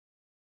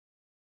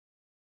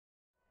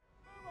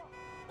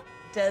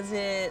Does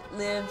it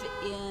live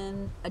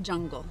in a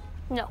jungle?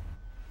 No.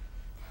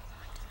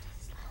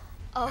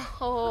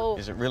 Oh.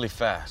 Is it really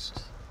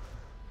fast?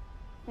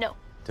 No.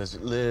 Does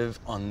it live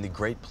on the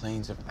Great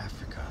Plains of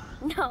Africa?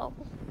 No.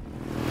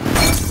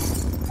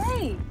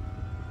 Hey!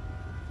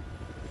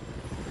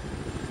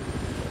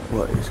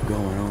 What is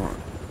going on?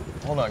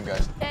 Hold on,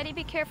 guys. Daddy,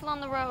 be careful on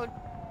the road.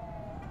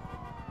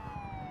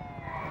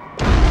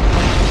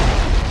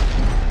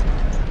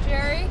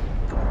 Jerry?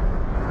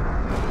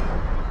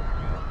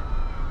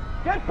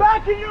 Get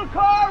back in your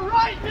car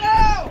right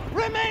now!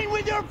 Remain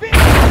with your feet!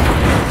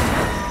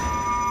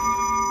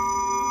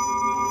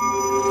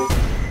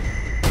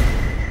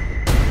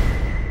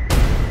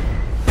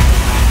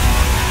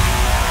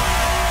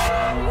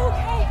 Are you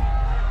okay?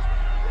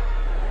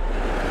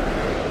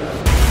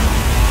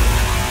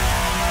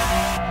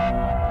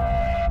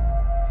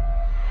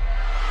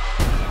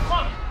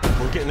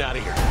 We're getting out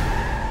of here.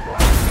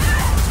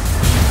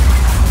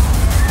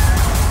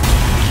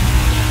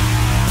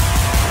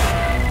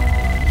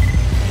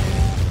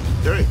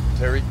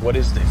 Terry, what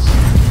is this?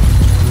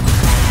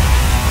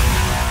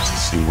 It's the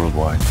same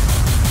worldwide.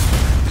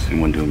 Is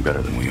anyone doing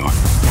better than we are?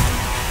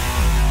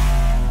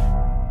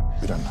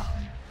 We don't know.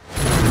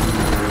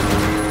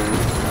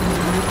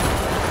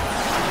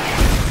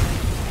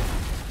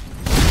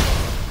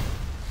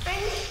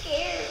 I'm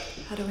scared.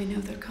 How do we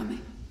know they're coming?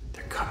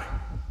 They're coming.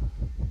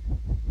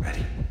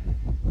 Ready?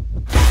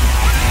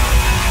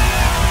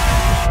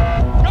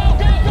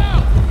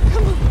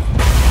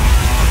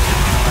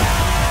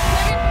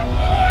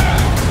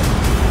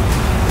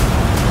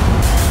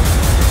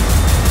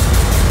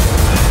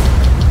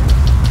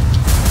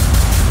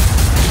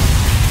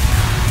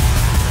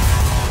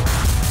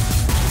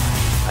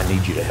 I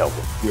need you to help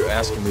him. You're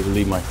asking me to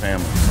leave my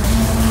family.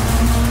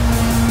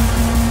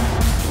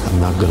 I'm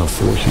not gonna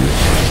force you.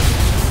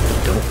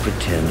 Don't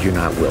pretend you're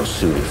not well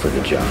suited for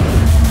the job.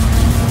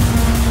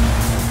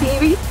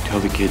 Baby. Tell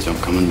the kids I'm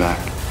coming back.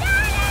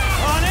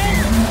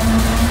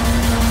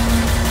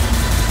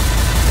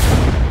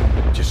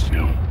 Just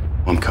know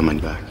I'm coming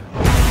back.